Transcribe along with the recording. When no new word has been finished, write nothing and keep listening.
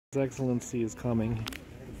His Excellency is coming.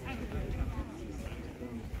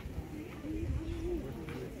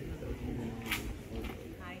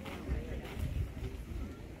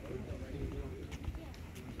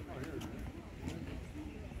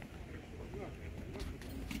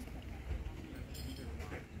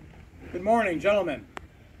 Good morning, gentlemen,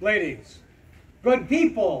 ladies, good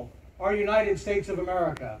people, our United States of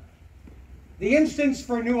America. The instance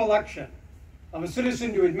for a new election of a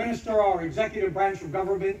citizen to administer our executive branch of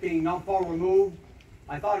government being not far removed,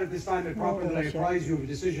 I thought at this time it proper that I apprise you of a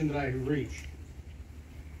decision that I had reached,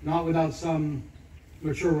 not without some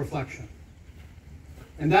mature reflection.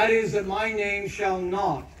 And that is that my name shall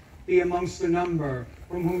not be amongst the number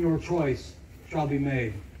from whom your choice shall be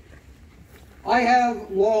made. I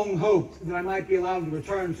have long hoped that I might be allowed to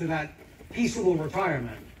return to that peaceable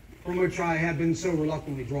retirement from which I have been so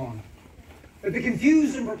reluctantly drawn. But the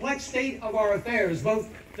confused and perplexed state of our affairs, both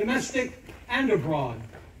domestic and abroad,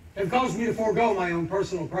 have caused me to forego my own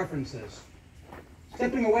personal preferences.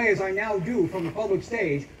 Stepping away as I now do from the public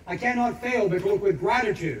stage, I cannot fail but to look with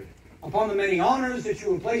gratitude upon the many honors that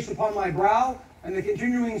you have placed upon my brow and the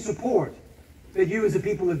continuing support that you as a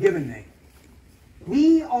people have given me.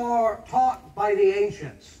 We are taught by the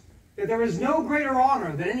ancients that there is no greater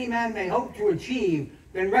honor that any man may hope to achieve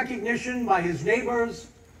than recognition by his neighbors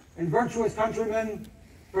and virtuous countrymen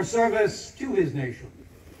for service to his nation.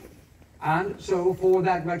 And so for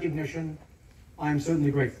that recognition, I am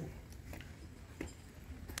certainly grateful.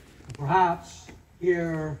 Perhaps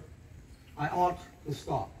here I ought to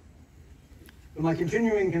stop. But my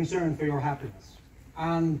continuing concern for your happiness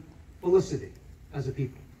and felicity as a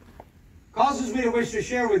people causes me to wish to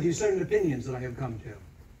share with you certain opinions that I have come to.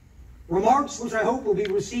 Remarks which I hope will be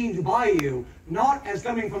received by you, not as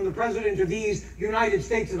coming from the President of these United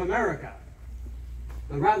States of America,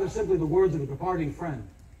 but rather simply the words of a departing friend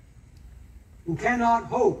who cannot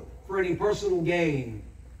hope for any personal gain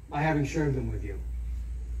by having shared them with you.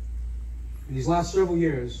 In these last several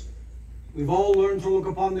years, we've all learned to look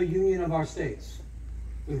upon the union of our states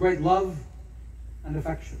with great love and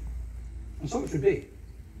affection. And so it should be.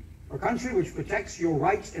 A country which protects your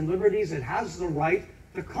rights and liberties, it has the right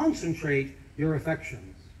to concentrate your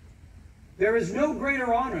affections. There is no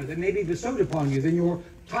greater honor that may be bestowed upon you than your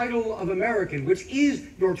title of American, which is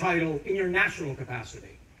your title in your national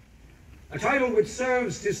capacity. A title which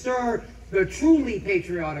serves to stir the truly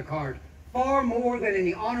patriotic heart far more than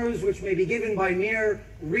any honors which may be given by mere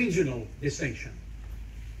regional distinction.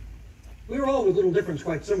 We are all, with little difference,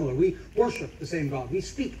 quite similar. We worship the same God. We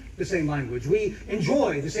speak the same language. We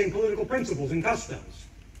enjoy the same political principles and customs.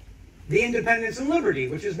 The independence and liberty,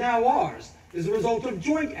 which is now ours, is the result of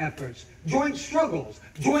joint efforts, joint struggles,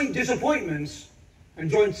 joint disappointments, and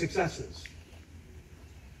joint successes.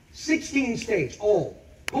 16 states, all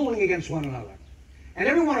pulling against one another. And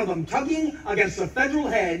every one of them tugging against the federal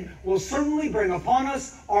head will certainly bring upon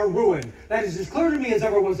us our ruin. That is as clear to me as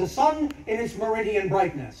ever was the sun in its meridian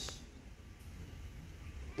brightness.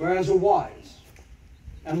 Whereas a wise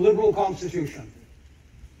and liberal constitution,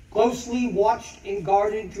 closely watched and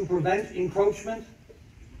guarded to prevent encroachment,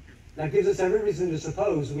 that gives us every reason to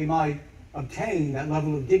suppose we might obtain that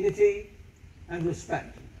level of dignity and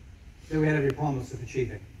respect that we had every promise of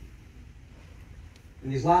achieving.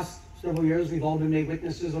 In these last several years, we've all been made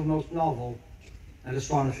witnesses of most novel and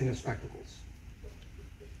astonishing spectacles.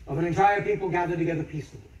 Of an entire people gathered together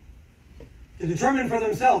peaceably to determine for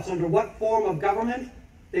themselves under what form of government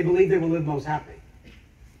they believe they will live most happy.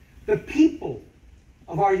 The people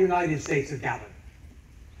of our United States have gathered,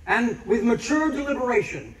 and with mature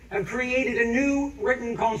deliberation have created a new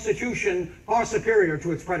written constitution far superior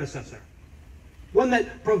to its predecessor, one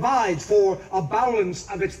that provides for a balance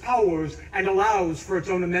of its powers and allows for its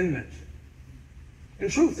own amendment. In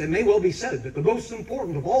truth, it may well be said that the most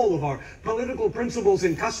important of all of our political principles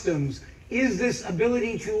and customs is this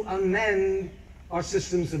ability to amend our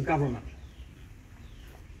systems of government.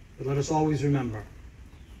 But let us always remember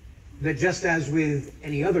that just as with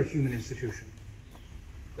any other human institution,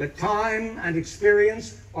 that time and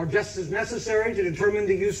experience are just as necessary to determine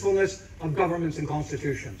the usefulness of governments and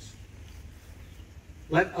constitutions.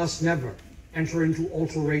 Let us never enter into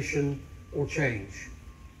alteration or change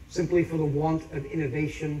simply for the want of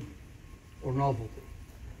innovation or novelty.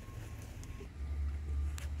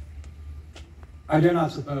 I do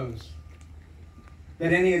not suppose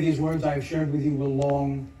that any of these words I have shared with you will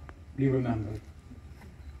long be remembered.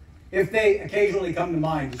 If they occasionally come to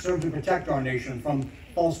mind to serve to protect our nation from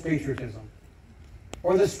false patriotism,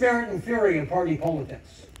 or the spirit and fury of party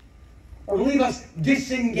politics, or to leave us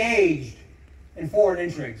disengaged in foreign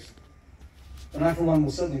intrigues, then I, for one,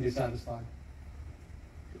 will certainly be satisfied.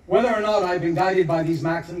 Whether or not I've been guided by these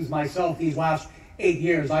maxims myself these last 8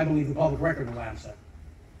 years, I believe the public record will answer.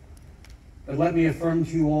 But let me affirm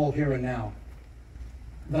to you all here and now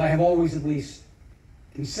that I have always at least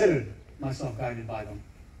considered myself guided by them.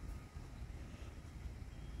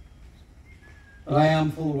 But I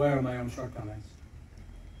am full aware of my own shortcomings.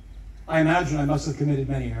 I imagine I must have committed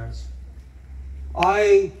many errors.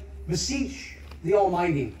 I beseech the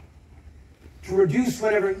Almighty to reduce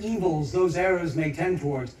whatever evils those errors may tend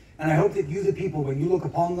towards, and I hope that you, the people, when you look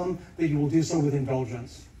upon them, that you will do so with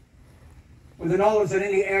indulgence. With the knowledge that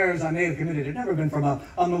any errors I may have committed have never been from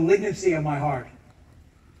a malignancy of my heart,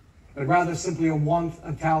 but rather simply a want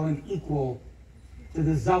of talent equal to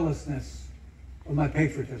the zealousness of my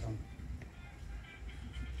patriotism.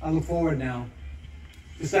 I look forward now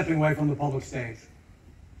to stepping away from the public stage,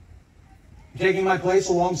 taking my place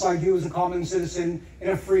alongside you as a common citizen in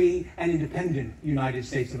a free and independent United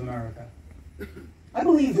States of America. I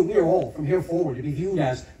believe that we are all, from here forward, to be viewed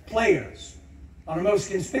as players on our most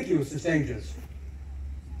conspicuous of stages.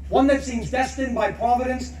 One that seems destined by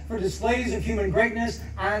Providence for displays of human greatness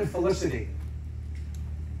and felicity.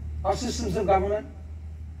 Our systems of government,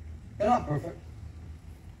 they're not perfect.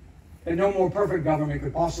 And no more perfect government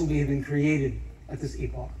could possibly have been created at this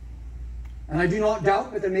epoch. And I do not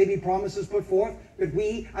doubt that there may be promises put forth that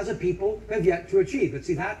we, as a people, have yet to achieve. But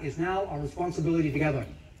see, that is now our responsibility together,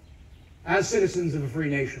 as citizens of a free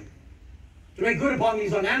nation, to make good upon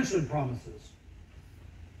these unanswered promises.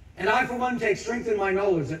 And I, for one, take strength in my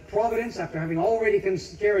knowledge that Providence, after having already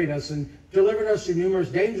carried us and delivered us through numerous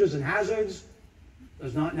dangers and hazards,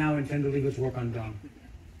 does not now intend to leave its work undone,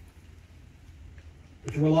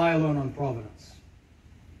 but to rely alone on Providence,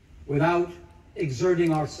 without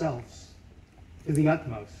exerting ourselves to the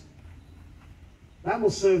utmost. That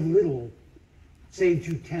will serve little save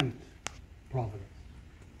to tempt Providence.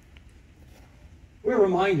 We're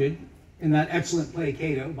reminded in that excellent play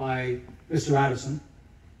Cato by Mr. Addison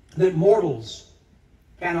that mortals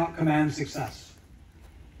cannot command success,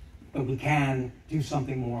 but we can do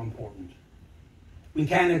something more important. We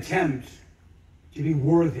can attempt to be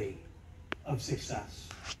worthy of success.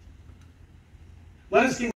 Let us